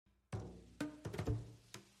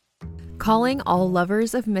Calling all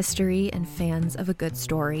lovers of mystery and fans of a good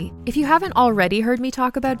story. If you haven't already heard me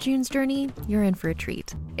talk about June's Journey, you're in for a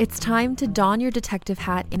treat. It's time to don your detective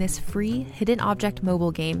hat in this free hidden object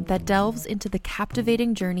mobile game that delves into the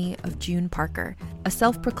captivating journey of June Parker, a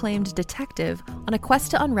self-proclaimed detective on a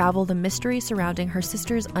quest to unravel the mystery surrounding her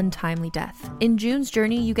sister's untimely death. In June's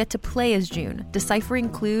Journey, you get to play as June, deciphering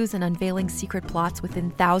clues and unveiling secret plots within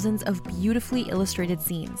thousands of beautifully illustrated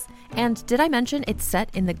scenes. And did I mention it's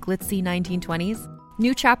set in the glitzy 1920s?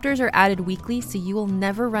 New chapters are added weekly, so you will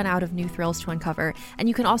never run out of new thrills to uncover, and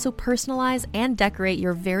you can also personalize and decorate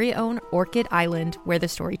your very own Orchid Island where the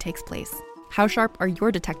story takes place. How sharp are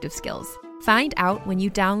your detective skills? Find out when you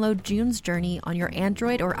download June's Journey on your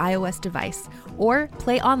Android or iOS device, or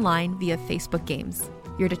play online via Facebook Games.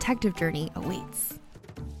 Your detective journey awaits.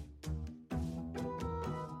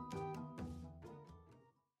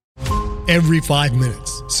 Every 5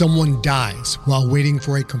 minutes, someone dies while waiting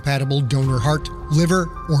for a compatible donor heart, liver,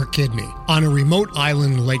 or kidney. On a remote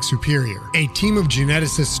island in Lake Superior, a team of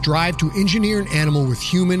geneticists strive to engineer an animal with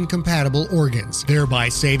human-compatible organs, thereby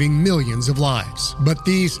saving millions of lives. But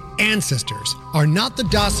these ancestors are not the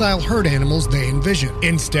docile herd animals they envision.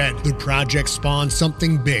 Instead, the project spawns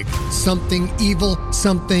something big, something evil,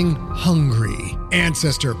 something hungry.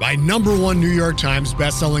 Ancestor by #1 New York Times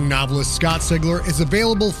bestselling novelist Scott Sigler is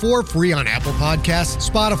available for free on Apple Podcasts,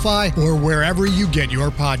 Spotify, or wherever you get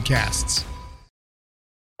your podcasts.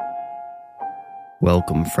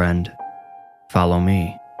 Welcome, friend. Follow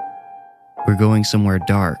me. We're going somewhere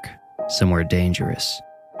dark, somewhere dangerous.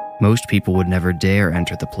 Most people would never dare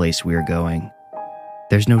enter the place we're going.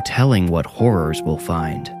 There's no telling what horrors we'll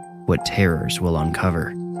find, what terrors we'll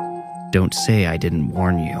uncover. Don't say I didn't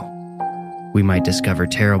warn you. We might discover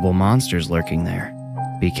terrible monsters lurking there.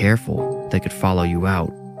 Be careful, they could follow you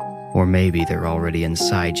out. Or maybe they're already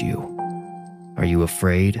inside you. Are you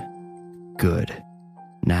afraid? Good.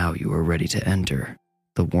 Now you are ready to enter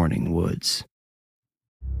the Warning Woods.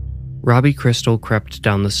 Robbie Crystal crept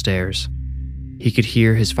down the stairs. He could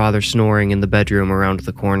hear his father snoring in the bedroom around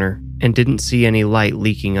the corner and didn't see any light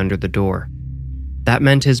leaking under the door. That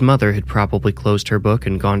meant his mother had probably closed her book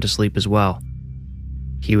and gone to sleep as well.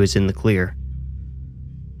 He was in the clear.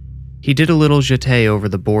 He did a little jeté over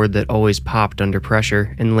the board that always popped under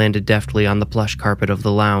pressure and landed deftly on the plush carpet of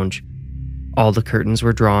the lounge. All the curtains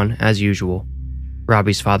were drawn, as usual.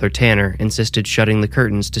 Robbie's father, Tanner, insisted shutting the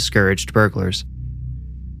curtains discouraged burglars.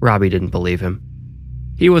 Robbie didn't believe him.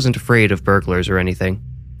 He wasn't afraid of burglars or anything.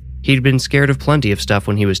 He'd been scared of plenty of stuff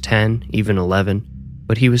when he was 10, even 11,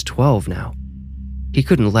 but he was 12 now. He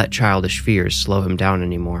couldn't let childish fears slow him down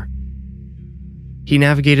anymore. He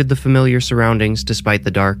navigated the familiar surroundings despite the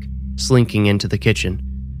dark, slinking into the kitchen.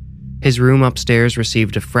 His room upstairs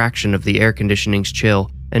received a fraction of the air conditioning's chill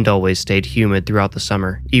and always stayed humid throughout the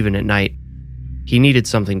summer, even at night. He needed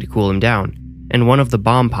something to cool him down, and one of the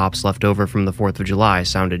bomb pops left over from the 4th of July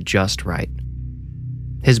sounded just right.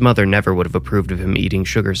 His mother never would have approved of him eating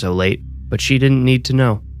sugar so late, but she didn't need to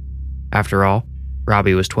know. After all,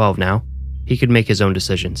 Robbie was 12 now. He could make his own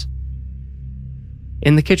decisions.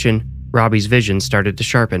 In the kitchen, Robbie's vision started to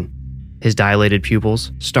sharpen. His dilated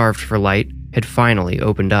pupils, starved for light, had finally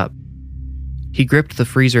opened up. He gripped the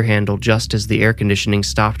freezer handle just as the air conditioning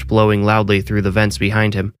stopped blowing loudly through the vents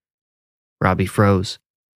behind him. Robbie froze.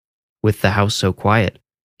 With the house so quiet,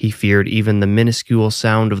 he feared even the minuscule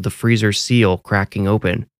sound of the freezer seal cracking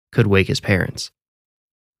open could wake his parents.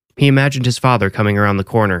 He imagined his father coming around the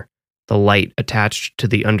corner, the light attached to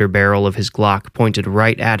the underbarrel of his Glock pointed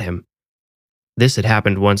right at him. This had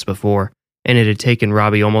happened once before, and it had taken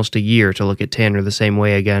Robbie almost a year to look at Tanner the same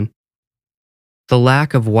way again. The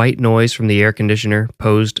lack of white noise from the air conditioner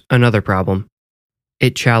posed another problem.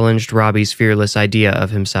 It challenged Robbie's fearless idea of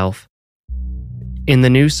himself. In the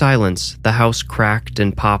new silence, the house cracked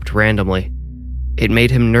and popped randomly. It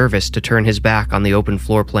made him nervous to turn his back on the open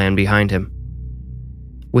floor plan behind him.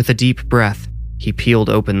 With a deep breath, he peeled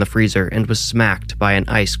open the freezer and was smacked by an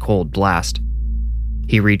ice-cold blast.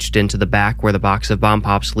 He reached into the back where the box of bomb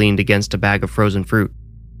pops leaned against a bag of frozen fruit.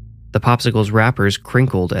 The popsicle's wrappers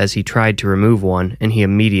crinkled as he tried to remove one, and he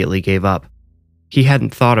immediately gave up. He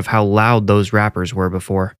hadn't thought of how loud those wrappers were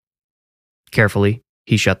before. Carefully,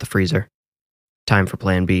 he shut the freezer. Time for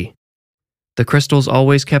Plan B. The Crystals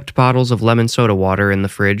always kept bottles of lemon soda water in the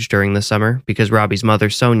fridge during the summer because Robbie's mother,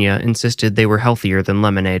 Sonia, insisted they were healthier than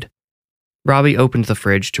lemonade. Robbie opened the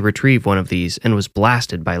fridge to retrieve one of these and was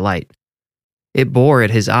blasted by light. It bore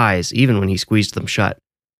at his eyes even when he squeezed them shut.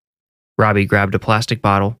 Robbie grabbed a plastic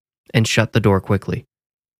bottle and shut the door quickly.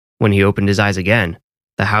 When he opened his eyes again,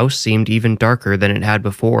 the house seemed even darker than it had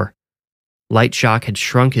before. Light shock had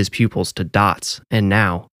shrunk his pupils to dots, and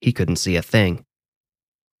now he couldn't see a thing.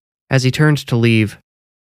 As he turned to leave,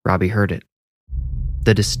 Robbie heard it.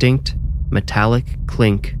 The distinct, metallic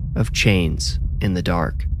clink of chains in the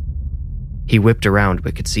dark. He whipped around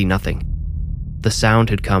but could see nothing. The sound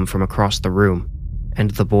had come from across the room,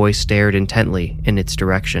 and the boy stared intently in its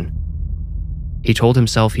direction. He told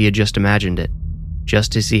himself he had just imagined it,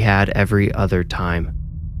 just as he had every other time.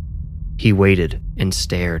 He waited and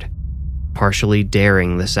stared, partially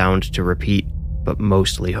daring the sound to repeat, but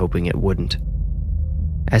mostly hoping it wouldn't.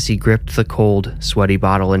 As he gripped the cold, sweaty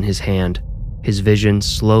bottle in his hand, his vision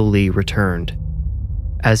slowly returned.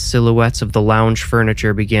 As silhouettes of the lounge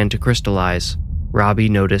furniture began to crystallize, Robbie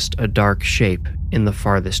noticed a dark shape in the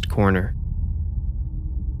farthest corner.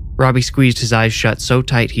 Robbie squeezed his eyes shut so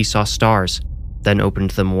tight he saw stars, then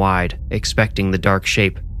opened them wide, expecting the dark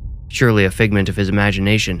shape, surely a figment of his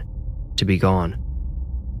imagination, to be gone.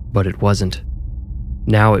 But it wasn't.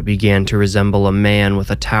 Now it began to resemble a man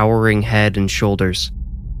with a towering head and shoulders.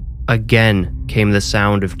 Again came the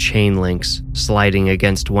sound of chain links sliding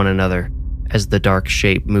against one another as the dark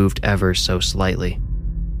shape moved ever so slightly.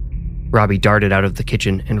 Robbie darted out of the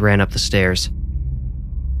kitchen and ran up the stairs.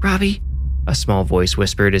 "Robbie," a small voice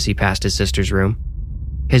whispered as he passed his sister's room.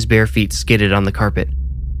 His bare feet skidded on the carpet.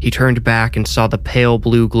 He turned back and saw the pale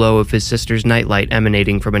blue glow of his sister's nightlight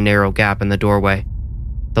emanating from a narrow gap in the doorway.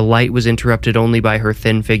 The light was interrupted only by her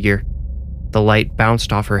thin figure. The light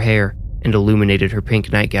bounced off her hair and illuminated her pink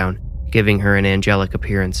nightgown, giving her an angelic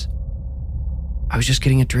appearance. "I was just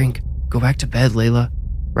getting a drink. Go back to bed, Layla,"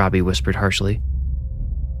 Robbie whispered harshly.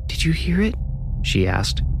 "Did you hear it?" she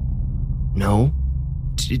asked. "No.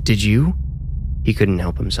 Did you?" He couldn't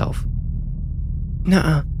help himself.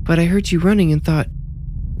 "Nuh-uh, but I heard you running and thought,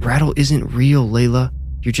 Rattle isn't real, Layla.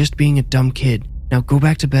 You're just being a dumb kid. Now go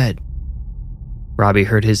back to bed." Robbie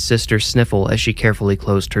heard his sister sniffle as she carefully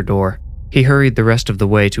closed her door. He hurried the rest of the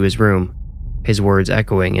way to his room, his words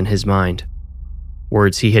echoing in his mind.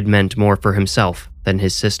 Words he had meant more for himself than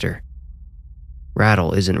his sister.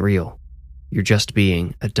 Rattle isn't real. You're just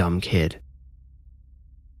being a dumb kid.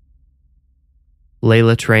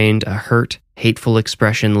 Layla trained a hurt, hateful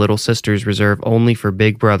expression little sisters reserve only for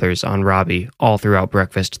big brothers on Robbie all throughout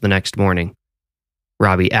breakfast the next morning.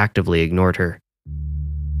 Robbie actively ignored her.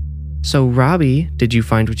 "So, Robbie, did you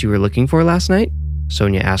find what you were looking for last night?"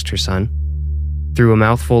 Sonia asked her son. Through a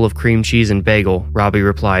mouthful of cream cheese and bagel, Robbie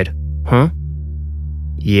replied, "Huh?"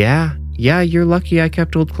 Yeah, you're lucky I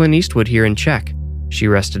kept old Clint Eastwood here in check." She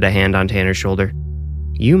rested a hand on Tanner's shoulder.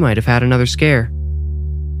 "You might have had another scare."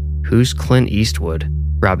 "Who's Clint Eastwood?"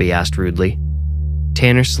 Robbie asked rudely.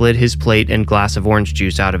 Tanner slid his plate and glass of orange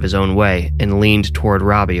juice out of his own way and leaned toward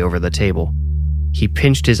Robbie over the table. He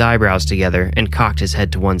pinched his eyebrows together and cocked his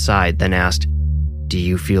head to one side, then asked, "Do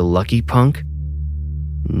you feel lucky, punk?"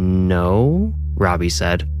 "No," Robbie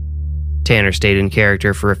said. Tanner stayed in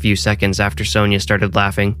character for a few seconds after Sonia started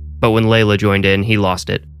laughing, but when Layla joined in, he lost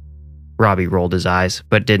it. Robbie rolled his eyes,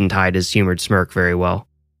 but didn't hide his humored smirk very well.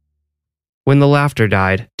 When the laughter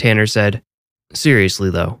died, Tanner said, "Seriously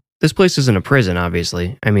though, this place isn't a prison,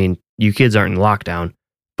 obviously. I mean, you kids aren't in lockdown.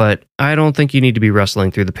 But I don't think you need to be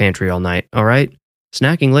rustling through the pantry all night, all right?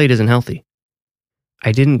 Snacking late isn't healthy."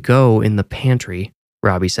 "I didn't go in the pantry,"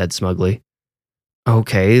 Robbie said smugly.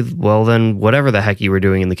 "Okay, well then whatever the heck you were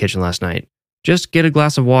doing in the kitchen last night. Just get a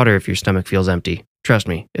glass of water if your stomach feels empty. Trust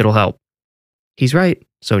me, it'll help." "He's right,"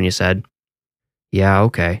 Sonia said. "Yeah,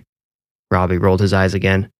 okay." Robbie rolled his eyes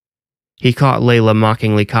again. He caught Layla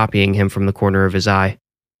mockingly copying him from the corner of his eye.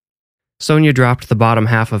 Sonia dropped the bottom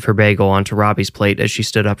half of her bagel onto Robbie's plate as she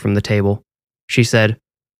stood up from the table. She said,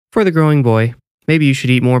 "For the growing boy, maybe you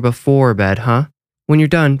should eat more before bed, huh? When you're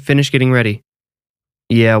done, finish getting ready."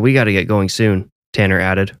 "Yeah, we gotta get going soon," Tanner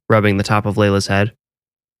added, rubbing the top of Layla's head.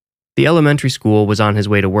 The elementary school was on his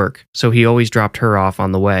way to work, so he always dropped her off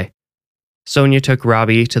on the way. Sonia took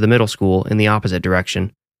Robbie to the middle school in the opposite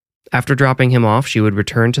direction. After dropping him off, she would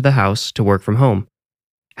return to the house to work from home.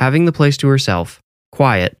 Having the place to herself,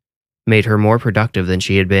 quiet, made her more productive than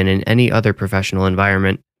she had been in any other professional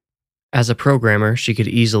environment. As a programmer, she could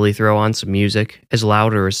easily throw on some music, as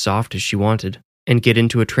loud or as soft as she wanted, and get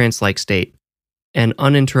into a trance-like state, an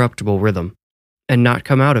uninterruptible rhythm, and not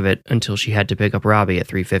come out of it until she had to pick up Robbie at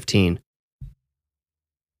 3:15.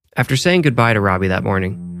 After saying goodbye to Robbie that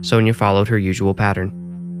morning, Sonia followed her usual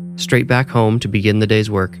pattern, straight back home to begin the day's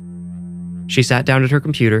work. She sat down at her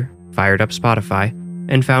computer, fired up Spotify,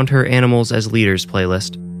 and found her Animals as Leaders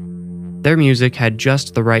playlist. Their music had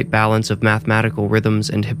just the right balance of mathematical rhythms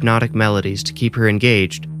and hypnotic melodies to keep her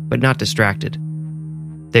engaged, but not distracted.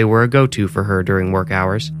 They were a go-to for her during work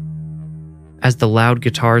hours. As the loud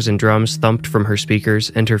guitars and drums thumped from her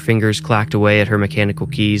speakers and her fingers clacked away at her mechanical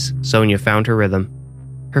keys, Sonia found her rhythm.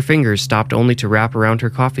 Her fingers stopped only to wrap around her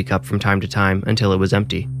coffee cup from time to time until it was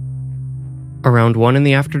empty. Around 1 in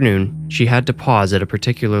the afternoon, she had to pause at a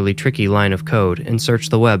particularly tricky line of code and search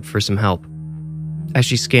the web for some help. As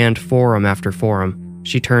she scanned forum after forum,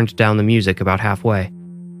 she turned down the music about halfway.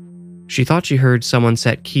 She thought she heard someone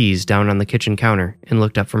set keys down on the kitchen counter and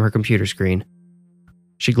looked up from her computer screen.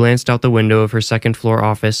 She glanced out the window of her second-floor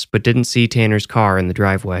office but didn't see Tanner's car in the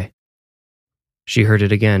driveway. She heard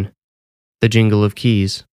it again. The jingle of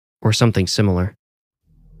keys, or something similar.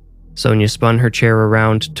 Sonia spun her chair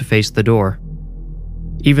around to face the door.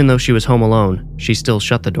 Even though she was home alone, she still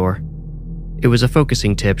shut the door. It was a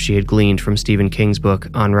focusing tip she had gleaned from Stephen King's book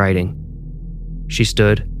On Writing. She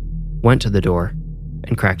stood, went to the door,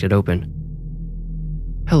 and cracked it open.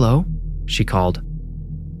 "Hello?" she called.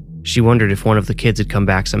 She wondered if one of the kids had come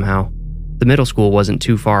back somehow. The middle school wasn't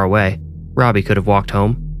too far away. Robbie could have walked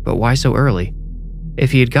home, but why so early?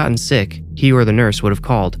 If he had gotten sick, he or the nurse would have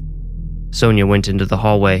called. Sonia went into the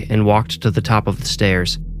hallway and walked to the top of the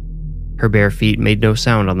stairs. Her bare feet made no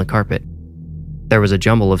sound on the carpet. There was a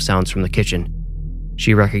jumble of sounds from the kitchen.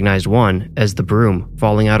 She recognized one as the broom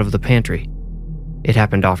falling out of the pantry. It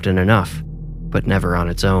happened often enough, but never on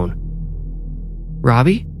its own.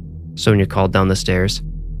 "Robbie?" Sonia called down the stairs.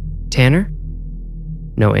 "Tanner?"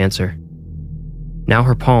 No answer. Now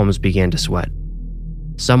her palms began to sweat.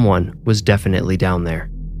 Someone was definitely down there.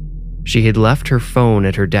 She had left her phone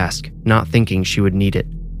at her desk, not thinking she would need it.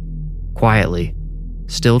 Quietly,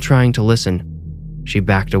 still trying to listen, she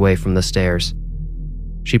backed away from the stairs.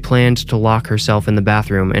 She planned to lock herself in the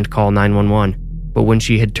bathroom and call 911, but when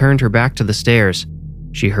she had turned her back to the stairs,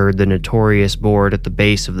 she heard the notorious board at the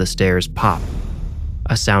base of the stairs pop,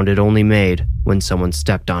 a sound it only made when someone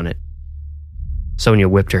stepped on it. Sonia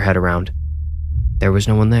whipped her head around. There was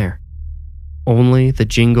no one there. Only the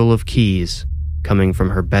jingle of keys coming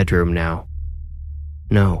from her bedroom now.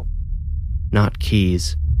 No, not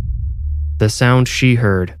keys. The sound she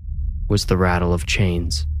heard was the rattle of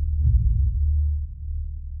chains.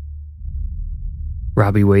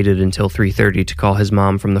 Robbie waited until 3:30 to call his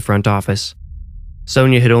mom from the front office.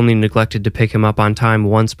 Sonia had only neglected to pick him up on time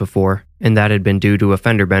once before, and that had been due to a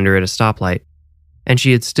fender bender at a stoplight, and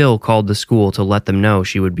she had still called the school to let them know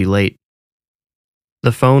she would be late.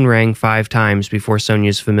 The phone rang 5 times before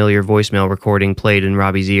Sonia's familiar voicemail recording played in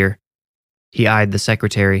Robbie's ear. He eyed the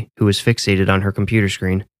secretary, who was fixated on her computer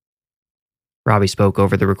screen. Robbie spoke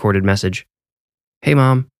over the recorded message. "Hey,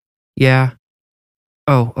 Mom. Yeah.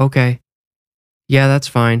 Oh, okay. Yeah, that's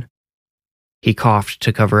fine." He coughed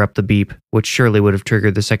to cover up the beep, which surely would have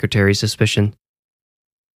triggered the secretary's suspicion.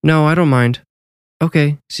 "No, I don't mind.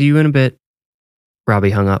 Okay, see you in a bit."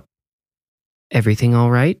 Robbie hung up. "Everything all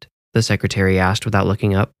right?" the secretary asked without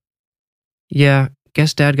looking up. "Yeah,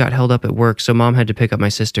 guess Dad got held up at work, so Mom had to pick up my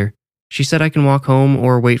sister. She said I can walk home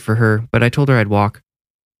or wait for her, but I told her I'd walk."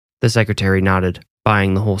 The secretary nodded,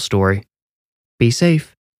 buying the whole story. "Be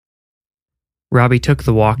safe." Robbie took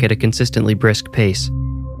the walk at a consistently brisk pace.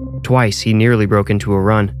 Twice he nearly broke into a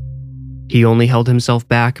run. He only held himself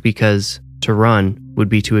back because to run would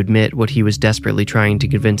be to admit what he was desperately trying to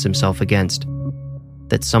convince himself against,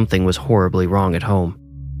 that something was horribly wrong at home.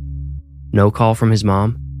 No call from his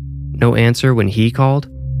mom, no answer when he called,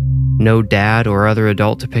 no dad or other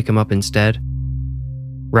adult to pick him up instead.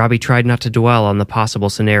 Robbie tried not to dwell on the possible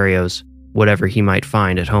scenarios, whatever he might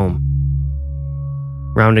find at home.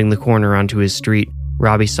 Rounding the corner onto his street,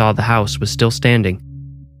 Robbie saw the house was still standing.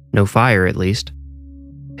 No fire, at least.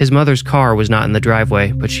 His mother's car was not in the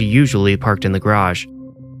driveway, but she usually parked in the garage.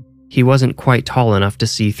 He wasn't quite tall enough to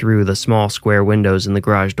see through the small square windows in the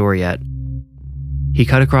garage door yet. He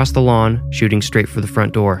cut across the lawn, shooting straight for the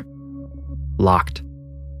front door. Locked.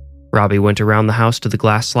 Robbie went around the house to the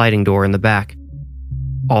glass sliding door in the back.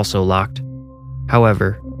 Also locked.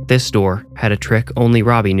 However, this door had a trick only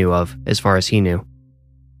Robbie knew of, as far as he knew.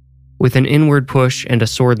 With an inward push and a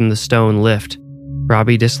sword in the stone lift,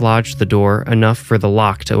 Robbie dislodged the door enough for the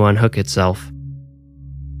lock to unhook itself.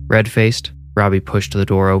 Red-faced, Robbie pushed the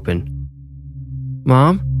door open.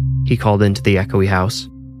 "Mom?" he called into the echoey house.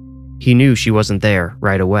 He knew she wasn't there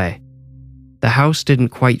right away. The house didn't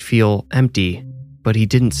quite feel empty, but he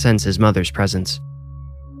didn't sense his mother's presence.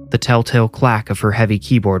 The telltale clack of her heavy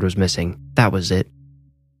keyboard was missing. That was it.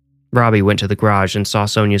 Robbie went to the garage and saw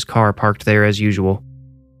Sonia's car parked there as usual.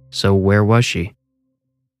 So where was she?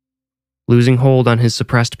 Losing hold on his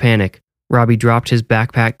suppressed panic, Robbie dropped his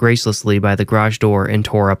backpack gracelessly by the garage door and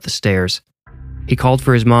tore up the stairs. He called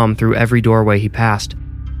for his mom through every doorway he passed.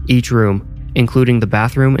 Each room, including the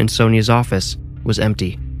bathroom and Sonia's office, was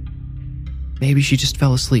empty. Maybe she just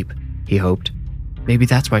fell asleep, he hoped. Maybe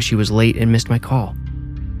that's why she was late and missed my call.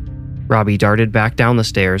 Robbie darted back down the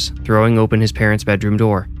stairs, throwing open his parents' bedroom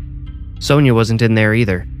door. Sonia wasn't in there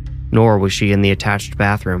either, nor was she in the attached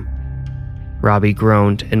bathroom. Robbie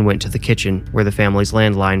groaned and went to the kitchen where the family's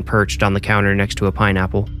landline perched on the counter next to a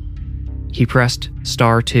pineapple. He pressed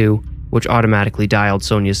 *2, which automatically dialed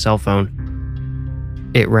Sonia's cell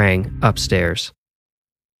phone. It rang upstairs.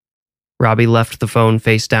 Robbie left the phone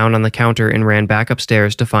face down on the counter and ran back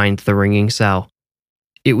upstairs to find the ringing cell.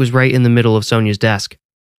 It was right in the middle of Sonia's desk.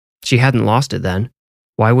 She hadn't lost it then.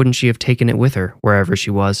 Why wouldn't she have taken it with her, wherever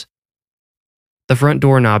she was? The front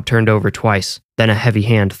doorknob turned over twice, then a heavy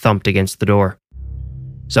hand thumped against the door.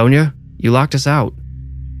 "Sonia, you locked us out."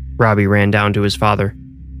 Robbie ran down to his father.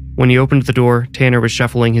 When he opened the door, Tanner was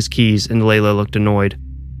shuffling his keys and Layla looked annoyed.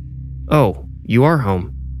 "Oh, you are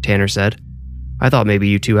home," Tanner said. "I thought maybe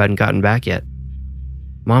you two hadn't gotten back yet."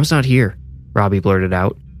 "Mom's not here," Robbie blurted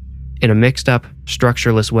out. In a mixed-up,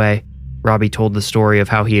 structureless way, Robbie told the story of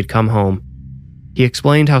how he had come home. He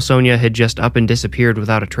explained how Sonia had just up and disappeared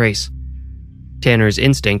without a trace. Tanner's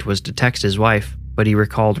instinct was to text his wife, but he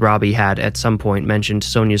recalled Robbie had at some point mentioned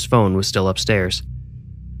Sonia's phone was still upstairs.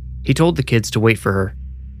 He told the kids to wait for her.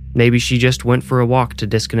 Maybe she just went for a walk to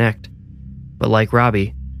disconnect. But like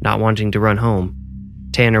Robbie, not wanting to run home,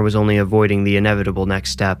 Tanner was only avoiding the inevitable next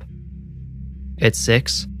step. At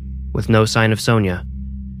 6, with no sign of Sonia,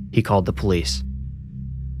 he called the police.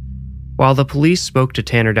 While the police spoke to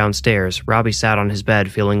Tanner downstairs, Robbie sat on his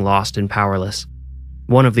bed feeling lost and powerless.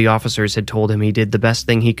 One of the officers had told him he did the best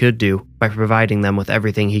thing he could do by providing them with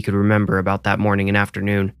everything he could remember about that morning and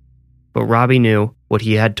afternoon. But Robbie knew what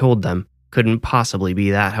he had told them couldn't possibly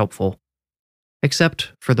be that helpful.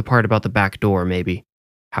 Except for the part about the back door, maybe.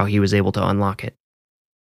 How he was able to unlock it.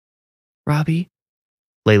 "Robbie?"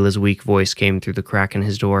 Layla's weak voice came through the crack in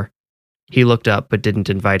his door. He looked up but didn't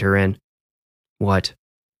invite her in. "What?"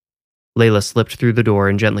 Layla slipped through the door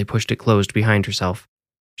and gently pushed it closed behind herself.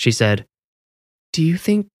 She said, "Do you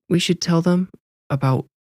think we should tell them about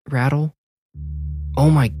Rattle?" "Oh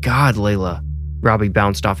my God, Layla." Robbie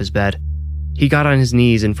bounced off his bed. He got on his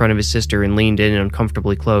knees in front of his sister and leaned in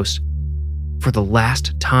uncomfortably close. "For the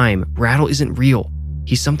last time, Rattle isn't real.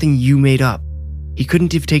 He's something you made up. He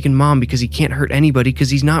couldn't have taken Mom because he can't hurt anybody because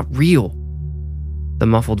he's not real." The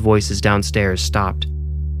muffled voices downstairs stopped.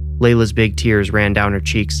 Layla's big tears ran down her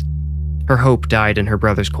cheeks. Her hope died in her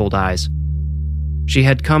brother's cold eyes. She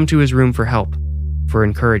had come to his room for help, for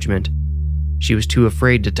encouragement. She was too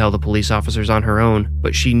afraid to tell the police officers on her own,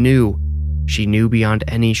 but she knew beyond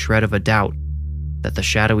any shred of a doubt that the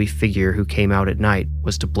shadowy figure who came out at night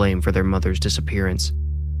was to blame for their mother's disappearance.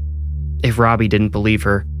 If Robbie didn't believe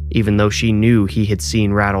her, even though she knew he had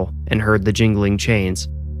seen Rattle and heard the jingling chains,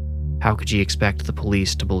 how could she expect the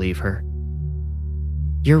police to believe her?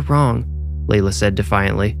 "You're wrong," Layla said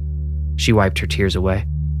defiantly. She wiped her tears away.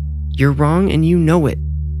 "You're wrong and you know it.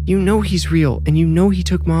 You know he's real and you know he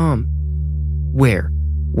took Mom." "Where?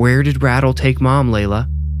 Where did Rattle take Mom, Layla?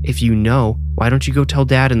 If you know, why don't you go tell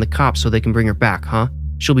Dad and the cops so they can bring her back, huh?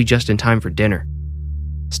 She'll be just in time for dinner."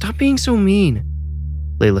 "Stop being so mean."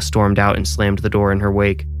 Layla stormed out and slammed the door in her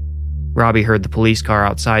wake. Robbie heard the police car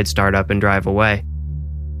outside start up and drive away.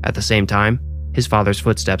 At the same time, his father's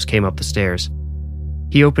footsteps came up the stairs.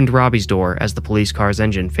 He opened Robbie's door as the police car's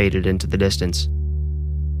engine faded into the distance.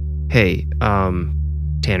 "Hey,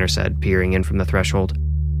 Tanner said, peering in from the threshold.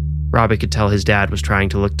 Robbie could tell his dad was trying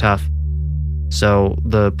to look tough. "So,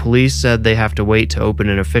 the police said they have to wait to open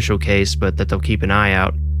an official case, but that they'll keep an eye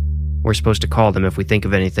out. We're supposed to call them if we think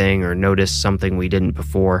of anything or notice something we didn't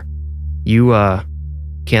before. You,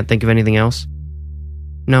 can't think of anything else?"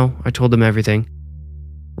 "No, I told them everything."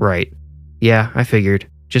 "Right. Yeah, I figured.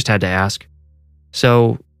 Just had to ask.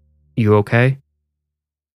 So, you okay?"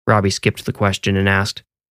 Robbie skipped the question and asked,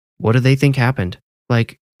 "What do they think happened?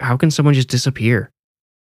 Like, how can someone just disappear?"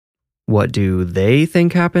 "What do they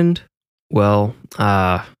think happened? Well,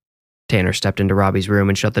 Tanner stepped into Robbie's room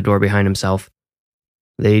and shut the door behind himself.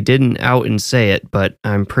 "They didn't out and say it, but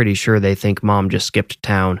I'm pretty sure they think Mom just skipped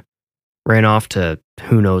town. Ran off to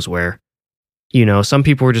who knows where. You know, some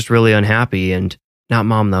people were just really unhappy and..." "Not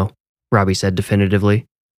Mom, though," Robbie said definitively.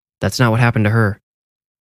 "That's not what happened to her."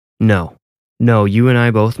 No, you and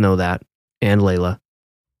I both know that, and Layla.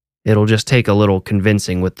 It'll just take a little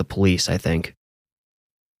convincing with the police, I think."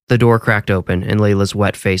 The door cracked open and Layla's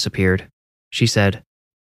wet face appeared. She said,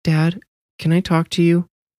 "Dad, can I talk to you?"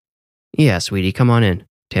 "Yeah, sweetie, come on in,"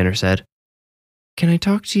 Tanner said. "Can I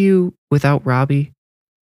talk to you without Robbie?"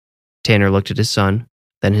 Tanner looked at his son,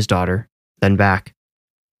 then his daughter, then back.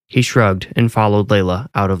 He shrugged and followed Layla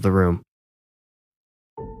out of the room.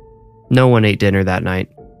 No one ate dinner that night.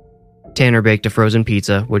 Tanner baked a frozen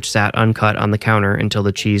pizza, which sat uncut on the counter until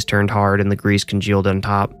the cheese turned hard and the grease congealed on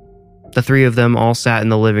top. The three of them all sat in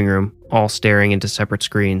the living room, all staring into separate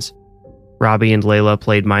screens. Robbie and Layla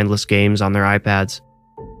played mindless games on their iPads.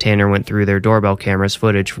 Tanner went through their doorbell camera's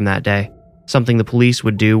footage from that day, something the police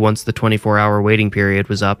would do once the 24-hour waiting period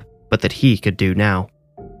was up, but that he could do now.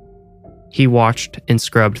 He watched and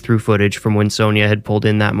scrubbed through footage from when Sonia had pulled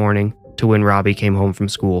in that morning to when Robbie came home from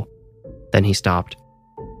school. Then he stopped.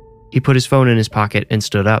 He put his phone in his pocket and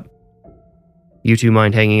stood up. "You two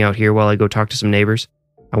mind hanging out here while I go talk to some neighbors?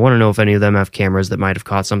 I want to know if any of them have cameras that might have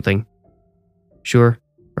caught something." "Sure,"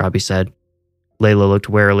 Robbie said. Layla looked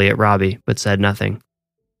warily at Robbie, but said nothing.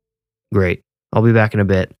 "Great. I'll be back in a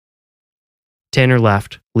bit." Tanner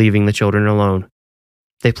left, leaving the children alone.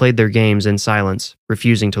 They played their games in silence,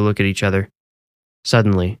 refusing to look at each other.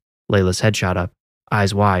 Suddenly, Layla's head shot up,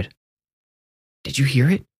 eyes wide. "Did you hear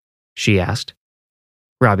it?" she asked.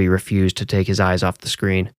 Robbie refused to take his eyes off the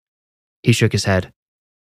screen. He shook his head.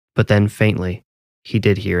 But then, faintly, he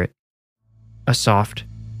did hear it. A soft,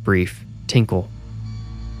 brief tinkle.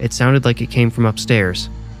 It sounded like it came from upstairs.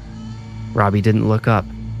 Robbie didn't look up,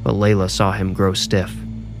 but Layla saw him grow stiff.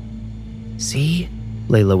 "See?"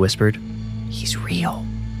 Layla whispered. "He's real."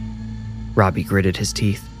 Robbie gritted his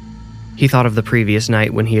teeth. He thought of the previous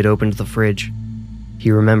night when he had opened the fridge. He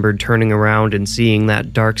remembered turning around and seeing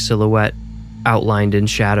that dark silhouette outlined in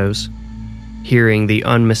shadows, hearing the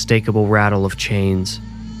unmistakable rattle of chains.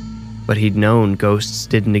 But he'd known ghosts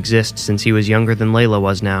didn't exist since he was younger than Layla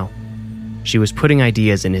was now. She was putting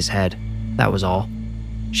ideas in his head, that was all.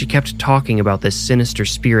 She kept talking about this sinister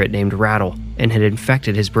spirit named Rattle and had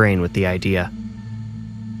infected his brain with the idea.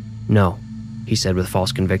 "No," he said with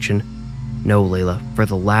false conviction. "No, Layla, for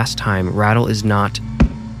the last time, Rattle is not..."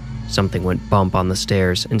 Something went bump on the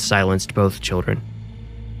stairs and silenced both children.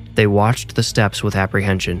 They watched the steps with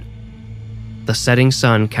apprehension. The setting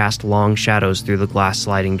sun cast long shadows through the glass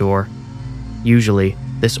sliding door. Usually,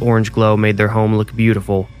 this orange glow made their home look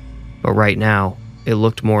beautiful, but right now, it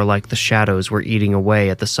looked more like the shadows were eating away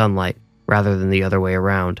at the sunlight rather than the other way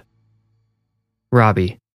around.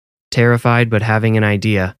 Robbie, terrified but having an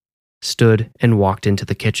idea, stood and walked into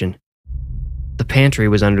the kitchen. The pantry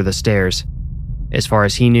was under the stairs. As far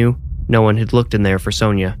as he knew, no one had looked in there for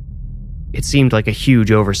Sonia. It seemed like a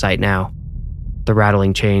huge oversight now. The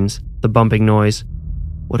rattling chains, the bumping noise.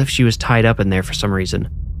 What if she was tied up in there for some reason?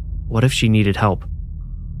 What if she needed help?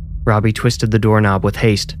 Robbie twisted the doorknob with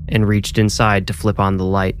haste and reached inside to flip on the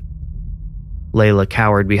light. Layla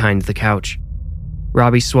cowered behind the couch.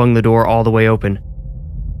 Robbie swung the door all the way open.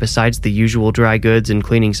 Besides the usual dry goods and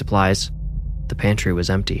cleaning supplies, the pantry was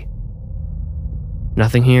empty.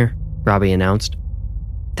 "Nothing here," Robbie announced.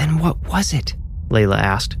 "Then what was it?" Layla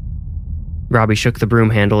asked. Robbie shook the broom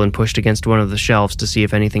handle and pushed against one of the shelves to see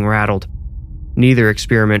if anything rattled. Neither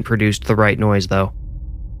experiment produced the right noise, though.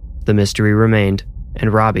 The mystery remained,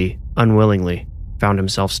 and Robbie, unwillingly, found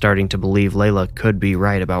himself starting to believe Layla could be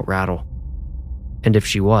right about Rattle. And if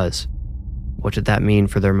she was, what did that mean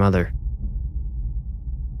for their mother?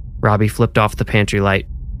 Robbie flipped off the pantry light.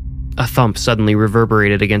 A thump suddenly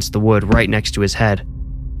reverberated against the wood right next to his head.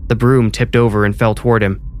 The broom tipped over and fell toward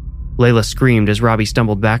him. Layla screamed as Robbie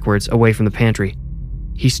stumbled backwards away from the pantry.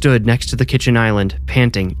 He stood next to the kitchen island,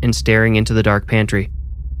 panting and staring into the dark pantry,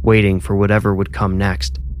 waiting for whatever would come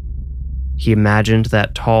next. He imagined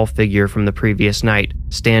that tall figure from the previous night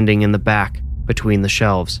standing in the back between the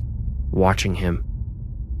shelves, watching him.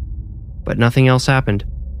 But nothing else happened.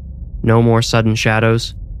 No more sudden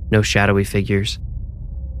shadows, no shadowy figures.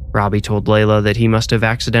 Robbie told Layla that he must have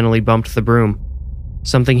accidentally bumped the broom,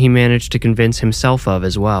 something he managed to convince himself of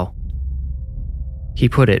as well. He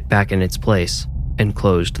put it back in its place and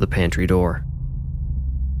closed the pantry door.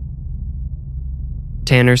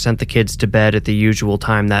 Tanner sent the kids to bed at the usual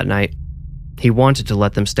time that night. He wanted to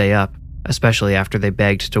let them stay up, especially after they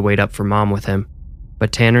begged to wait up for Mom with him,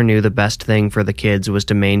 but Tanner knew the best thing for the kids was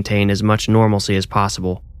to maintain as much normalcy as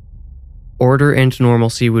possible. Order and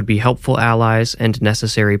normalcy would be helpful allies and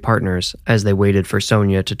necessary partners as they waited for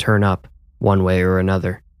Sonia to turn up, one way or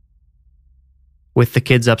another. With the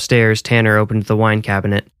kids upstairs, Tanner opened the wine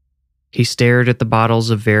cabinet. He stared at the bottles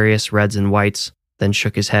of various reds and whites, then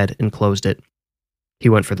shook his head and closed it. He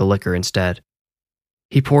went for the liquor instead.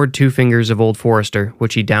 He poured 2 fingers of Old Forester,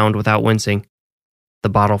 which he downed without wincing. The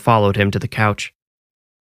bottle followed him to the couch.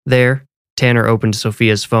 There, Tanner opened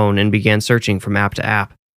Sophia's phone and began searching from app to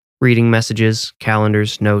app, reading messages,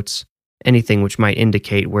 calendars, notes, anything which might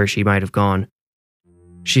indicate where she might have gone.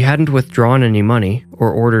 She hadn't withdrawn any money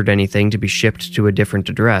or ordered anything to be shipped to a different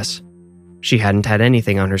address. She hadn't had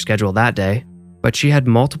anything on her schedule that day, but she had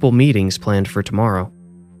multiple meetings planned for tomorrow.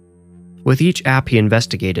 With each app he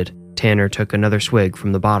investigated, Tanner took another swig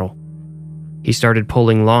from the bottle. He started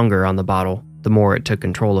pulling longer on the bottle the more it took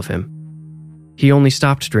control of him. He only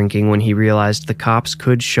stopped drinking when he realized the cops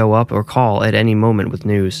could show up or call at any moment with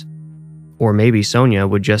news. Or maybe Sonia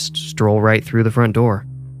would just stroll right through the front door.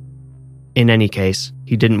 In any case,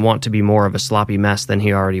 he didn't want to be more of a sloppy mess than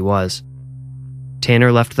he already was.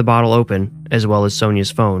 Tanner left the bottle open, as well as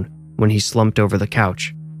Sonia's phone, when he slumped over the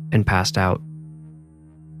couch and passed out.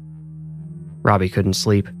 Robbie couldn't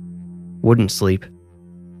sleep. Wouldn't sleep.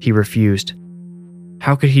 He refused.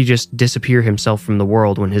 How could he just disappear himself from the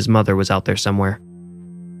world when his mother was out there somewhere?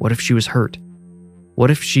 What if she was hurt? What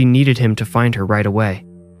if she needed him to find her right away?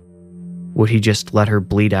 Would he just let her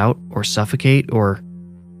bleed out or suffocate or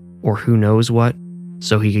who knows what,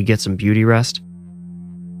 so he could get some beauty rest?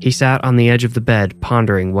 He sat on the edge of the bed,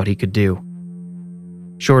 pondering what he could do.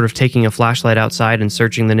 Short of taking a flashlight outside and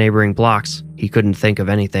searching the neighboring blocks, he couldn't think of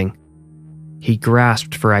anything. He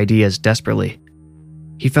grasped for ideas desperately.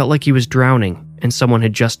 He felt like he was drowning, and someone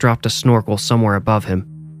had just dropped a snorkel somewhere above him.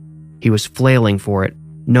 He was flailing for it,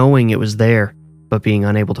 knowing it was there, but being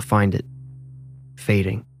unable to find it.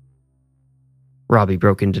 Fading. Robbie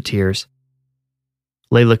broke into tears.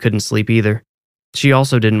 Layla couldn't sleep either. She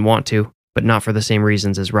also didn't want to, but not for the same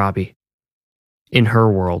reasons as Robbie. In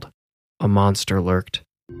her world, a monster lurked.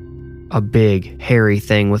 A big, hairy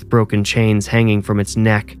thing with broken chains hanging from its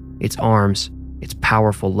neck, its arms, its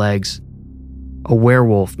powerful legs. A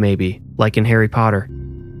werewolf, maybe, like in Harry Potter.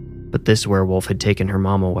 But this werewolf had taken her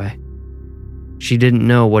mom away. She didn't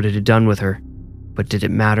know what it had done with her, but did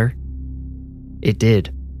it matter? It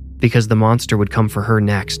did, because the monster would come for her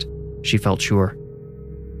next, she felt sure.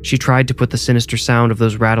 She tried to put the sinister sound of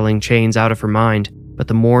those rattling chains out of her mind, but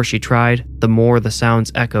the more she tried, the more the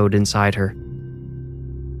sounds echoed inside her.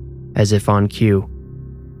 As if on cue,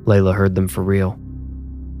 Layla heard them for real.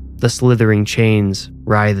 The slithering chains,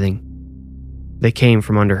 writhing. They came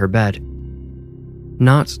from under her bed.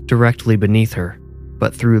 Not directly beneath her,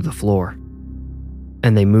 but through the floor.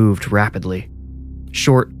 And they moved rapidly.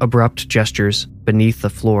 Short, abrupt gestures beneath the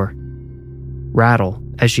floor. Rattle,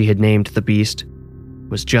 as she had named the beast,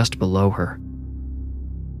 was just below her.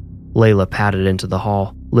 Layla padded into the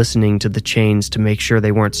hall, listening to the chains to make sure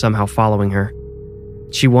they weren't somehow following her.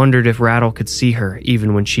 She wondered if Rattle could see her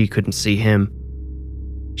even when she couldn't see him.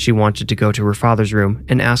 She wanted to go to her father's room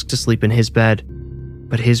and ask to sleep in his bed,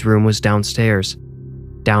 but his room was downstairs,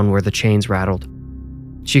 down where the chains rattled.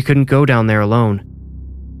 She couldn't go down there alone.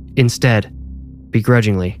 Instead,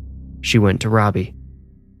 begrudgingly, she went to Robbie.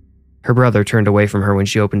 Her brother turned away from her when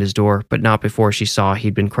she opened his door, but not before she saw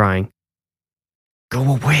he'd been crying.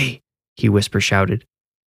 "Go away," he whisper-shouted.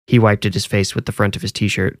 He wiped at his face with the front of his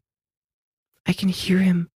t-shirt. "I can hear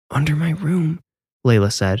him under my room,"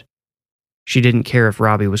 Layla said. She didn't care if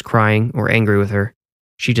Robbie was crying or angry with her.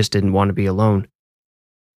 She just didn't want to be alone.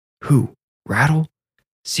 "Who? Rattle?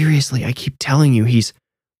 Seriously, I keep telling you he's...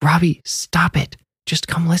 Robbie, stop it. Just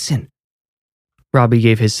come listen." Robbie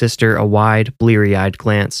gave his sister a wide, bleary-eyed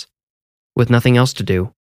glance. With nothing else to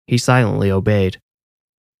do, he silently obeyed.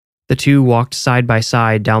 The two walked side by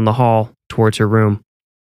side down the hall towards her room.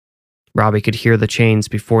 Robbie could hear the chains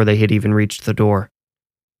before they had even reached the door.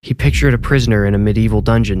 He pictured a prisoner in a medieval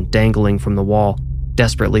dungeon dangling from the wall,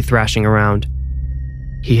 desperately thrashing around.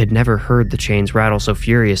 He had never heard the chains rattle so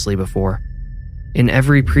furiously before. In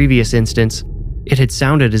every previous instance, it had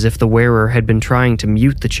sounded as if the wearer had been trying to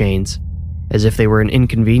mute the chains, as if they were an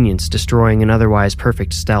inconvenience destroying an otherwise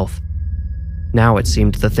perfect stealth. Now it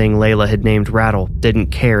seemed the thing Layla had named Rattle didn't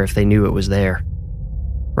care if they knew it was there.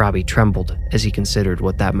 Robbie trembled as he considered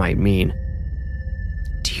what that might mean.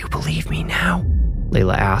 "Do you believe me now?"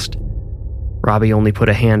 Layla asked. Robbie only put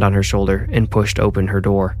a hand on her shoulder and pushed open her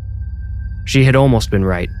door. She had almost been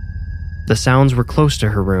right. The sounds were close to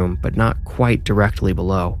her room, but not quite directly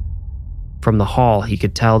below. From the hall, he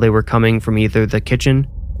could tell they were coming from either the kitchen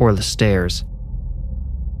or the stairs.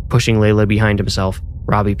 Pushing Layla behind himself,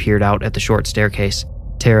 Robbie peered out at the short staircase,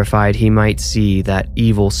 terrified he might see that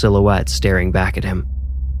evil silhouette staring back at him,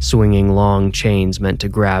 swinging long chains meant to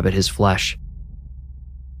grab at his flesh.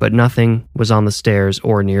 But nothing was on the stairs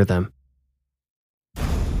or near them.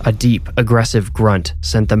 A deep, aggressive grunt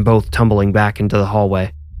sent them both tumbling back into the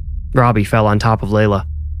hallway. Robbie fell on top of Layla.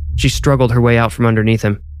 She struggled her way out from underneath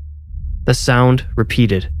him. The sound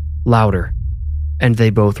repeated, louder, and they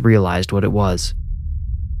both realized what it was.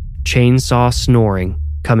 Chainsaw snoring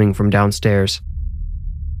coming from downstairs.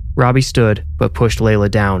 Robbie stood, but pushed Layla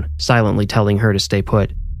down, silently telling her to stay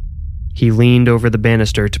put. He leaned over the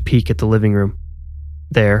banister to peek at the living room.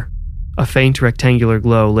 There, A faint rectangular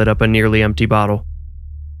glow lit up a nearly empty bottle.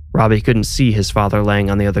 Robbie couldn't see his father laying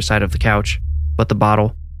on the other side of the couch, but the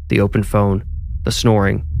bottle, the open phone, the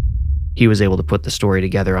snoring, he was able to put the story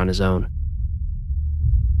together on his own.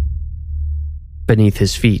 Beneath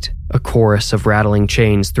his feet, a chorus of rattling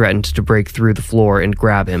chains threatened to break through the floor and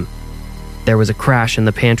grab him. There was a crash in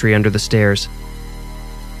the pantry under the stairs.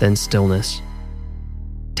 Then stillness.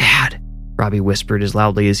 "Dad," Robbie whispered as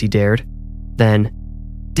loudly as he dared. Then,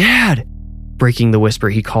 "Dad!" Breaking the whisper,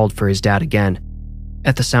 he called for his dad again.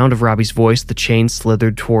 At the sound of Robbie's voice, the chain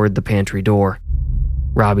slithered toward the pantry door.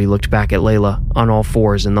 Robbie looked back at Layla on all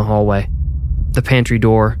fours in the hallway. The pantry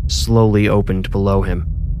door slowly opened below him.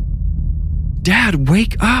 "Dad,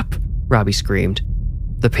 wake up!" Robbie screamed.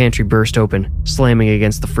 The pantry burst open, slamming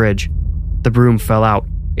against the fridge. The broom fell out,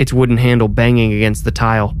 its wooden handle banging against the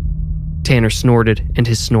tile. Tanner snorted and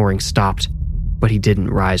his snoring stopped, but he didn't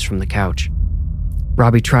rise from the couch.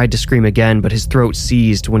 Robbie tried to scream again, but his throat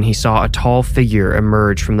seized when he saw a tall figure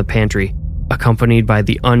emerge from the pantry, accompanied by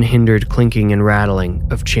the unhindered clinking and rattling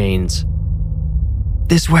of chains.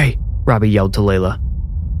 "This way!" Robbie yelled to Layla.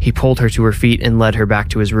 He pulled her to her feet and led her back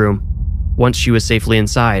to his room. Once she was safely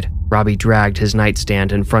inside, Robbie dragged his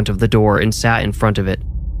nightstand in front of the door and sat in front of it.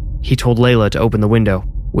 He told Layla to open the window,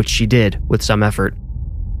 which she did with some effort.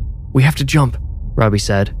 "We have to jump," Robbie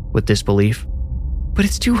said, with disbelief. "But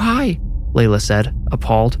it's too high," Layla said,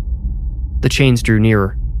 appalled. The chains drew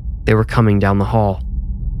nearer. They were coming down the hall.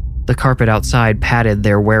 The carpet outside padded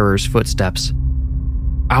their wearers' footsteps.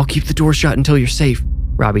 "I'll keep the door shut until you're safe,"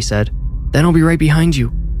 Robbie said. "Then I'll be right behind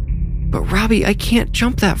you." "But Robbie, I can't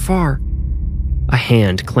jump that far." A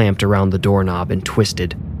hand clamped around the doorknob and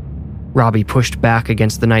twisted. Robbie pushed back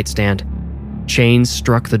against the nightstand. Chains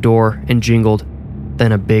struck the door and jingled.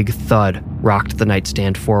 Then a big thud rocked the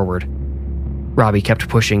nightstand forward. Robbie kept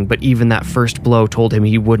pushing, but even that first blow told him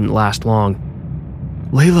he wouldn't last long.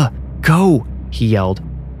 "Layla, go!" he yelled.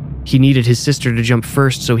 He needed his sister to jump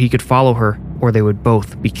first so he could follow her, or they would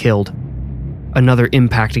both be killed. Another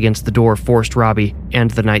impact against the door forced Robbie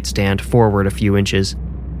and the nightstand forward a few inches,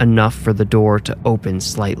 enough for the door to open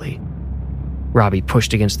slightly. Robbie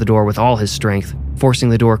pushed against the door with all his strength, forcing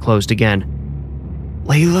the door closed again.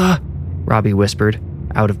 "Layla," Robbie whispered,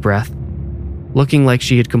 out of breath. Looking like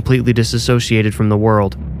she had completely disassociated from the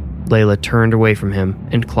world, Layla turned away from him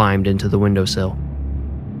and climbed into the windowsill.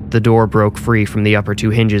 The door broke free from the upper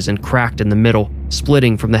two hinges and cracked in the middle,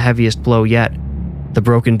 splitting from the heaviest blow yet. The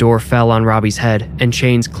broken door fell on Robbie's head, and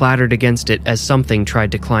chains clattered against it as something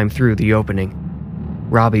tried to climb through the opening.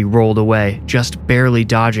 Robbie rolled away, just barely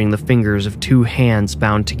dodging the fingers of two hands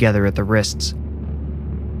bound together at the wrists.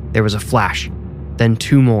 There was a flash, then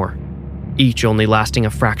two more, each only lasting a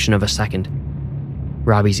fraction of a second.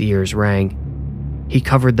 Robbie's ears rang. He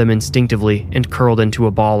covered them instinctively and curled into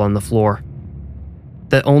a ball on the floor.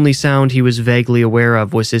 The only sound he was vaguely aware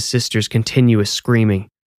of was his sister's continuous screaming.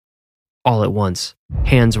 All at once,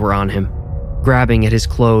 hands were on him, grabbing at his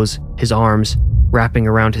clothes, his arms, wrapping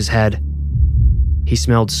around his head. He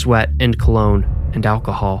smelled sweat and cologne and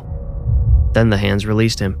alcohol. Then the hands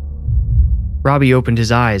released him. Robbie opened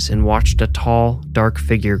his eyes and watched a tall, dark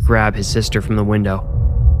figure grab his sister from the window.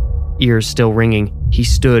 Ears still ringing, he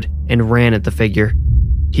stood and ran at the figure.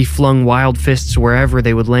 He flung wild fists wherever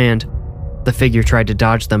they would land. The figure tried to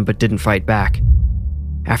dodge them but didn't fight back.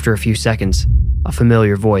 After a few seconds, a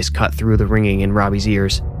familiar voice cut through the ringing in Robbie's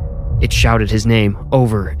ears. It shouted his name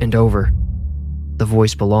over and over. The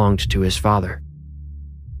voice belonged to his father.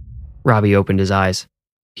 Robbie opened his eyes.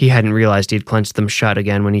 He hadn't realized he'd clenched them shut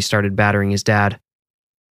again when he started battering his dad.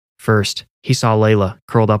 First, he saw Layla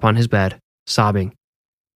curled up on his bed, sobbing.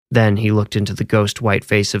 Then he looked into the ghost-white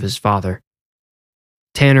face of his father.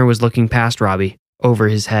 Tanner was looking past Robbie, over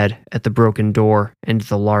his head at the broken door and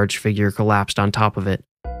the large figure collapsed on top of it.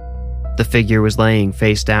 The figure was laying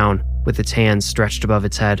face down, with its hands stretched above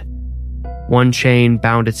its head. One chain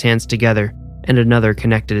bound its hands together, and another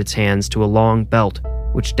connected its hands to a long belt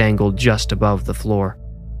which dangled just above the floor.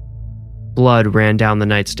 Blood ran down the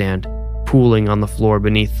nightstand, pooling on the floor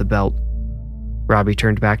beneath the belt. Robbie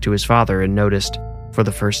turned back to his father and noticed, for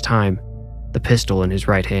the first time, the pistol in his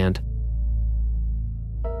right hand.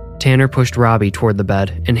 Tanner pushed Robbie toward the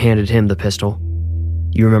bed and handed him the pistol.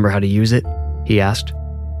 "You remember how to use it?" he asked.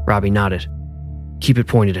 Robbie nodded. "Keep it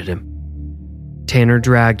pointed at him." Tanner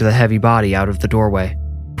dragged the heavy body out of the doorway,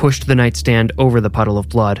 pushed the nightstand over the puddle of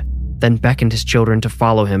blood, then beckoned his children to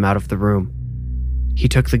follow him out of the room. He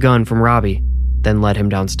took the gun from Robbie, then led him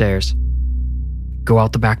downstairs. "Go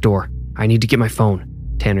out the back door. I need to get my phone,"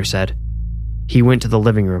 Tanner said. He went to the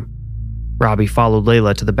living room. Robbie followed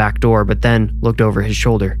Layla to the back door, but then looked over his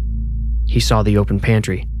shoulder. He saw the open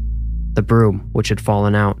pantry. the broom which had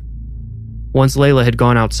fallen out. Once Layla had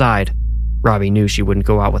gone outside, Robbie knew she wouldn't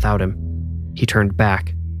go out without him. He turned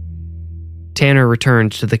back. Tanner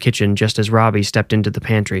returned to the kitchen just as Robbie stepped into the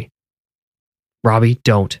pantry. "Robbie,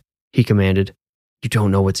 don't," he commanded. "You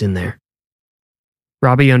don't know what's in there."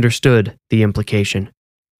 Robbie understood the implication.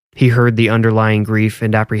 He heard the underlying grief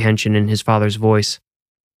and apprehension in his father's voice.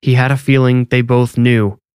 He had a feeling they both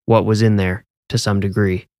knew what was in there, to some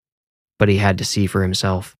degree, but he had to see for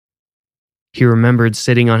himself. He remembered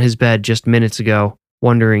sitting on his bed just minutes ago,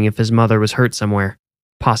 wondering if his mother was hurt somewhere,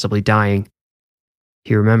 possibly dying.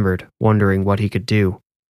 He remembered wondering what he could do.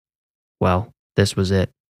 Well, this was it.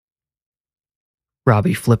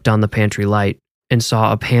 Robbie flipped on the pantry light and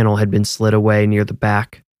saw a panel had been slid away near the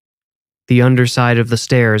back. The underside of the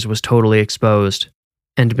stairs was totally exposed,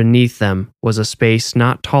 and beneath them was a space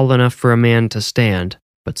not tall enough for a man to stand,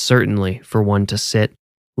 but certainly for one to sit,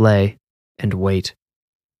 lay, and wait.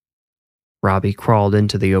 Robbie crawled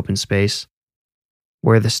into the open space.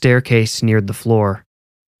 Where the staircase neared the floor,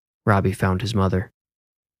 Robbie found his mother.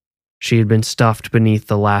 She had been stuffed beneath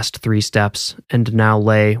the last 3 steps and now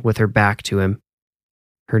lay with her back to him,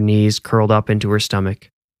 her knees curled up into her stomach.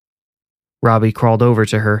 Robbie crawled over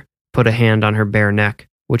to her, put a hand on her bare neck,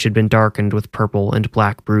 which had been darkened with purple and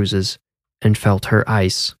black bruises, and felt her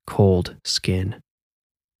ice-cold skin.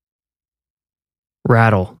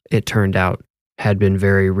 Rattle, it turned out, had been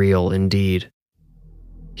very real indeed.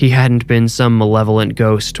 He hadn't been some malevolent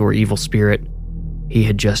ghost or evil spirit. He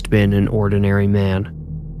had just been an ordinary man.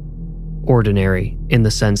 Ordinary in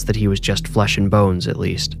the sense that he was just flesh and bones, at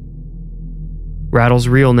least. Rattle's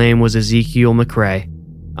real name was Ezekiel McCrae,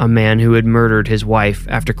 a man who had murdered his wife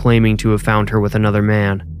after claiming to have found her with another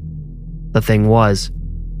man. The thing was,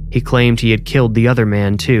 he claimed he had killed the other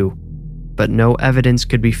man too, but no evidence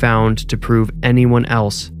could be found to prove anyone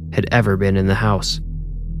else had ever been in the house.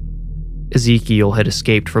 Ezekiel had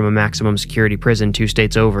escaped from a maximum security prison 2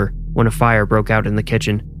 states over when a fire broke out in the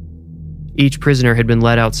kitchen. Each prisoner had been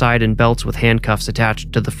led outside in belts with handcuffs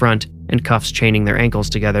attached to the front and cuffs chaining their ankles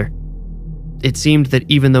together. It seemed that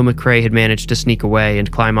even though McCrae had managed to sneak away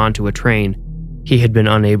and climb onto a train, he had been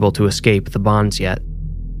unable to escape the bonds yet.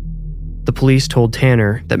 The police told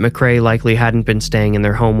Tanner that McCrae likely hadn't been staying in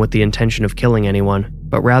their home with the intention of killing anyone,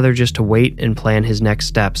 but rather just to wait and plan his next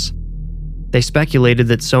steps. They speculated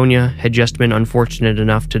that Sonia had just been unfortunate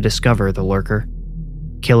enough to discover the lurker.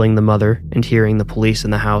 Killing the mother and hearing the police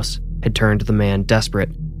in the house had turned the man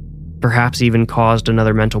desperate, perhaps even caused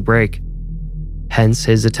another mental break. Hence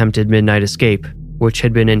his attempted midnight escape, which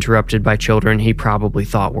had been interrupted by children he probably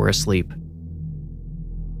thought were asleep.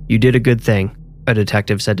 "You did a good thing," a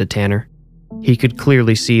detective said to Tanner. He could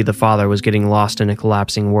clearly see the father was getting lost in a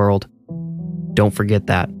collapsing world. "Don't forget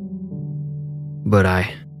that." "But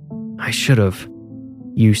I should have.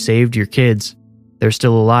 You saved your kids. They're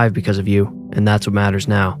still alive because of you, and that's what matters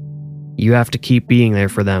now. You have to keep being there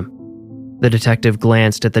for them." The detective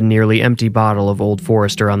glanced at the nearly empty bottle of Old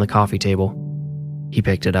Forester on the coffee table. He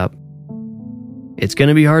picked it up. "It's going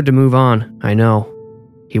to be hard to move on, I know."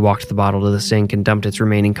 He walked the bottle to the sink and dumped its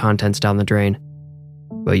remaining contents down the drain.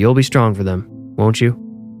 "But you'll be strong for them, won't you?"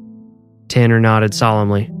 Tanner nodded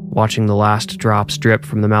solemnly, watching the last drops drip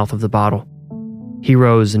from the mouth of the bottle. He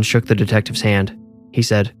rose and shook the detective's hand. He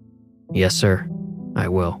said, "Yes, sir, I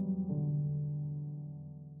will."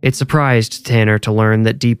 It surprised Tanner to learn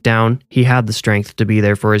that deep down, he had the strength to be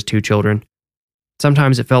there for his 2 children.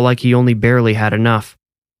 Sometimes it felt like he only barely had enough,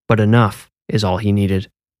 but enough is all he needed.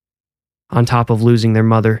 On top of losing their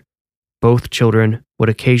mother, both children would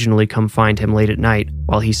occasionally come find him late at night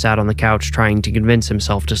while he sat on the couch trying to convince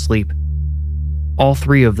himself to sleep. All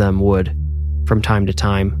 3 of them would, from time to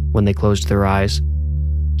time, when they closed their eyes,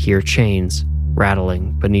 hear chains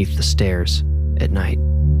rattling beneath the stairs at night.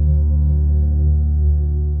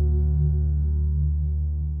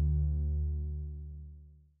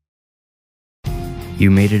 You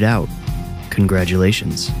made it out.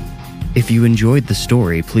 Congratulations. If you enjoyed the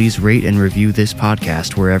story, please rate and review this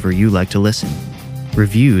podcast wherever you like to listen.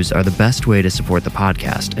 Reviews are the best way to support the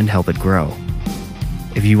podcast and help it grow.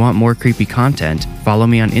 If you want more creepy content, follow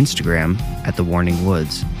me on Instagram at The Warning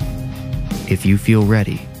Woods. If you feel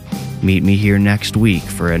ready, meet me here next week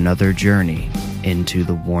for another journey into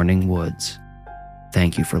the Warning Woods.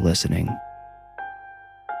 Thank you for listening.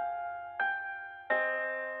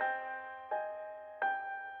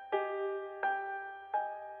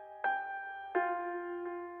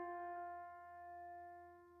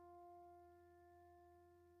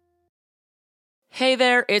 Hey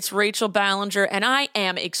there, it's Rachel Ballinger, and I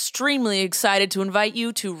am extremely excited to invite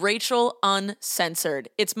you to Rachel Uncensored.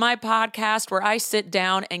 It's my podcast where I sit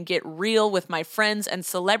down and get real with my friends and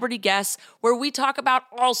celebrity guests, where we talk about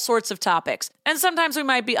all sorts of topics. And sometimes we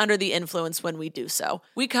might be under the influence when we do so.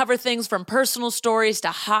 We cover things from personal stories to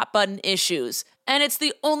hot button issues. And it's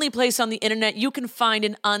the only place on the internet you can find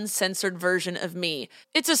an uncensored version of me.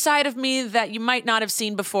 It's a side of me that you might not have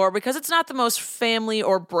seen before because it's not the most family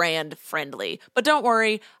or brand friendly. But don't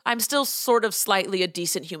worry, I'm still sort of slightly a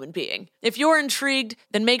decent human being. If you're intrigued,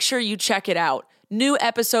 then make sure you check it out. New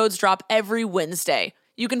episodes drop every Wednesday.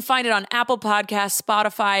 You can find it on Apple Podcasts,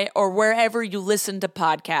 Spotify, or wherever you listen to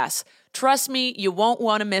podcasts. Trust me, you won't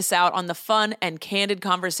want to miss out on the fun and candid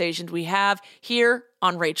conversations we have here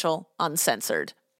on Rachel Uncensored.